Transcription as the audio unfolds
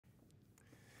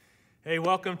Hey,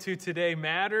 welcome to Today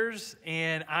Matters,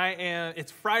 and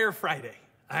it's Friar Friday.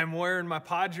 I'm wearing my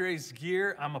Padres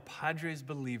gear. I'm a Padres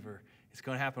believer. It's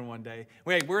going to happen one day.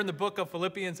 Wait, we're in the book of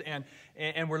Philippians, and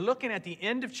we're looking at the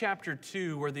end of chapter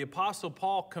 2, where the Apostle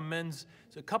Paul commends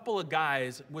a couple of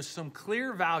guys with some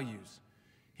clear values.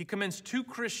 He commends two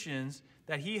Christians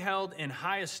that he held in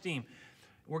high esteem.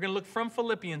 We're going to look from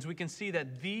Philippians. We can see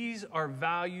that these are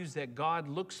values that God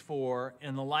looks for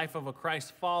in the life of a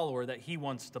Christ follower that he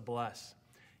wants to bless.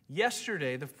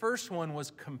 Yesterday, the first one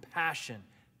was compassion.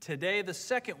 Today, the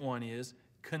second one is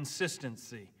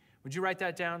consistency. Would you write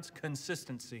that down? It's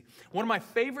consistency. One of my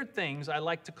favorite things I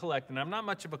like to collect, and I'm not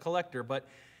much of a collector, but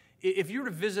if you were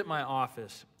to visit my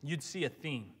office, you'd see a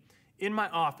theme. In my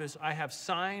office, I have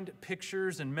signed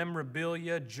pictures and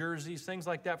memorabilia, jerseys, things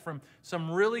like that from some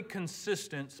really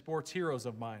consistent sports heroes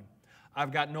of mine.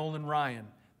 I've got Nolan Ryan,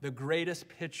 the greatest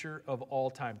pitcher of all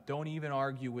time. Don't even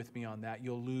argue with me on that.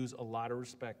 You'll lose a lot of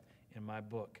respect in my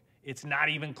book. It's not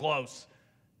even close.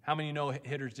 How many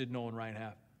no-hitters did Nolan Ryan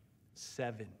have?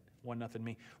 7. 1-0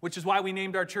 me. Which is why we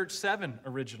named our church 7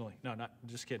 originally. No, not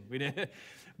just kidding. We didn't.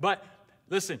 But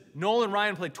listen, Nolan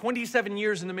Ryan played 27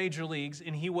 years in the major leagues,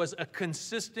 and he was a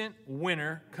consistent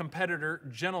winner, competitor,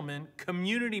 gentleman,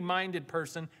 community-minded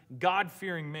person,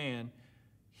 God-fearing man.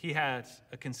 He has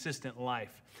a consistent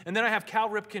life. And then I have Cal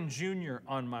Ripken Jr.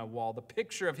 on my wall, the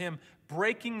picture of him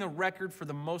breaking the record for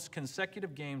the most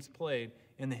consecutive games played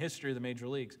in the history of the major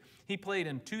leagues. He played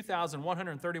in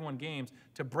 2,131 games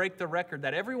to break the record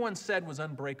that everyone said was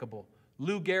unbreakable.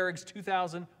 Lou Gehrig's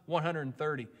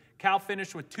 2,130. Cal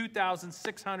finished with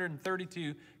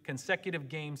 2,632 consecutive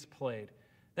games played.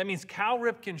 That means Cal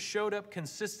Ripken showed up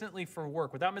consistently for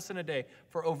work without missing a day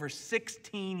for over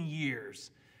 16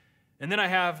 years. And then I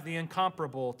have the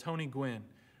incomparable Tony Gwynn,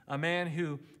 a man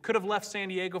who could have left San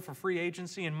Diego for free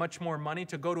agency and much more money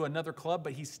to go to another club,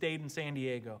 but he stayed in San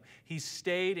Diego. He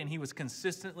stayed, and he was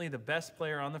consistently the best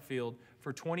player on the field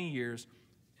for 20 years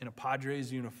in a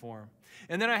Padres uniform.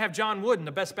 And then I have John Wooden,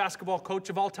 the best basketball coach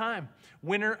of all time,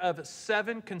 winner of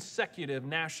 7 consecutive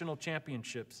national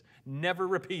championships, never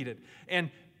repeated, and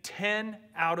 10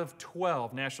 out of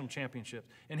 12 national championships.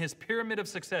 And his pyramid of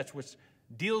success, which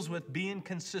deals with being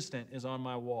consistent, is on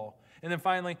my wall. And then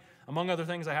finally, among other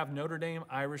things, I have Notre Dame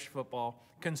Irish football,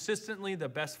 consistently the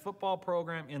best football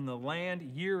program in the land,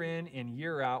 year in and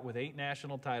year out, with 8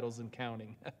 national titles and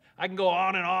counting. I can go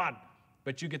on,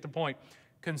 but you get the point.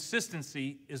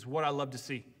 Consistency is what I love to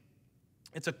see.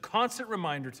 It's a constant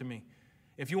reminder to me.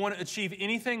 If you want to achieve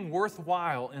anything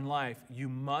worthwhile in life, you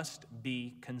must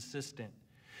be consistent.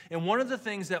 And one of the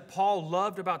things that Paul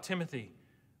loved about Timothy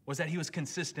was that he was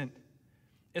consistent.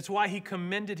 It's why he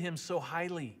commended him so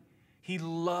highly. He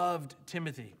loved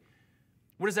Timothy.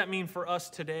 What does that mean for us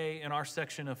today in our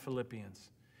section of Philippians?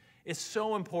 It's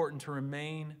so important to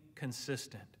remain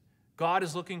consistent. God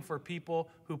is looking for people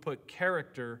who put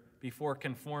character before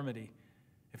conformity.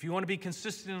 If you want to be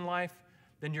consistent in life,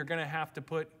 then you're going to have to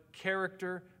put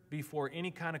character before any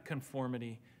kind of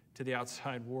conformity to the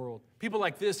outside world. People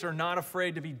like this are not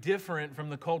afraid to be different from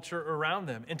the culture around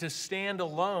them and to stand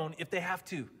alone if they have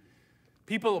to.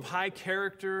 People of high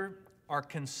character are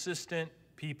consistent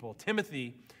people.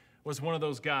 Timothy was one of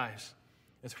those guys.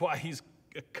 That's why his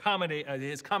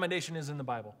commendation is in the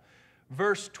Bible.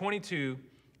 Verse 22,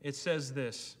 it says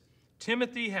this: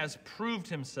 Timothy has proved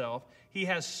himself. He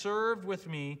has served with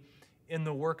me in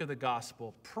the work of the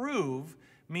gospel. Prove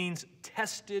means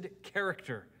tested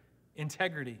character,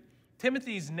 integrity.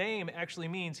 Timothy's name actually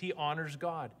means he honors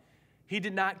God. He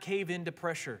did not cave into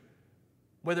pressure,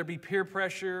 whether it be peer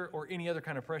pressure or any other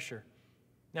kind of pressure.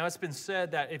 Now, it's been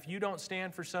said that if you don't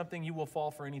stand for something, you will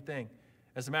fall for anything.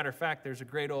 As a matter of fact, there's a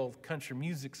great old country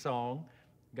music song,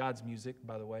 God's music,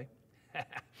 by the way,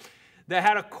 that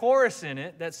had a chorus in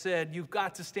it that said, you've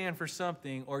got to stand for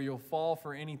something or you'll fall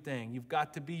for anything. You've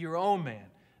got to be your own man,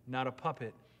 not a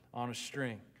puppet on a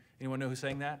string. Anyone know who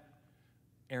sang that?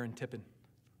 Aaron Tippin.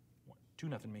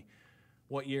 2-0 me.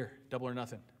 What year? Double or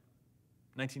nothing?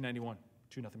 1991.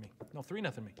 2-0 me. No,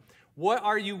 3-0 me. What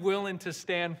are you willing to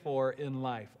stand for in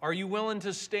life? Are you willing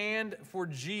to stand for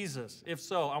Jesus? If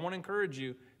so, I want to encourage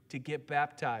you to get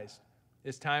baptized.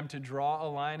 It's time to draw a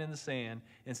line in the sand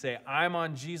and say, I'm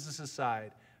on Jesus'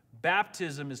 side.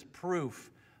 Baptism is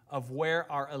proof of where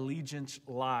our allegiance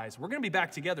lies. We're going to be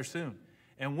back together soon.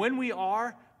 And when we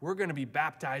are, we're going to be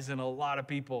baptizing a lot of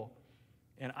people.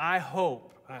 And I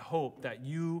hope that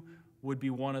you would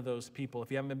be one of those people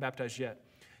if you haven't been baptized yet.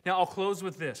 Now, I'll close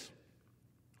with this.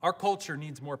 Our culture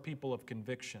needs more people of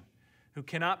conviction who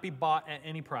cannot be bought at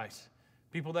any price.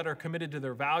 People that are committed to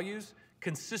their values,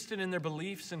 consistent in their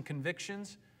beliefs and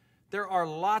convictions, There are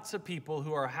lots of people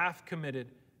who are half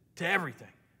committed to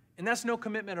everything, and that's no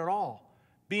commitment at all.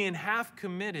 Being half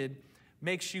committed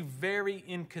makes you very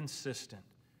inconsistent.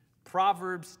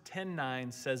 Proverbs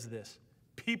 10:9 says this,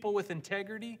 "People with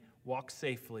integrity walk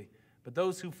safely, but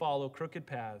those who follow crooked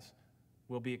paths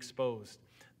will be exposed."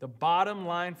 The bottom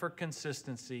line for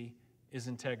consistency is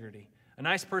integrity. A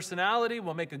nice personality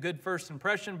will make a good first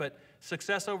impression, but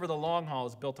success over the long haul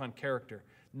is built on character,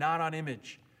 not on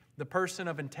image. The person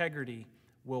of integrity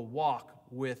will walk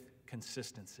with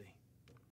consistency.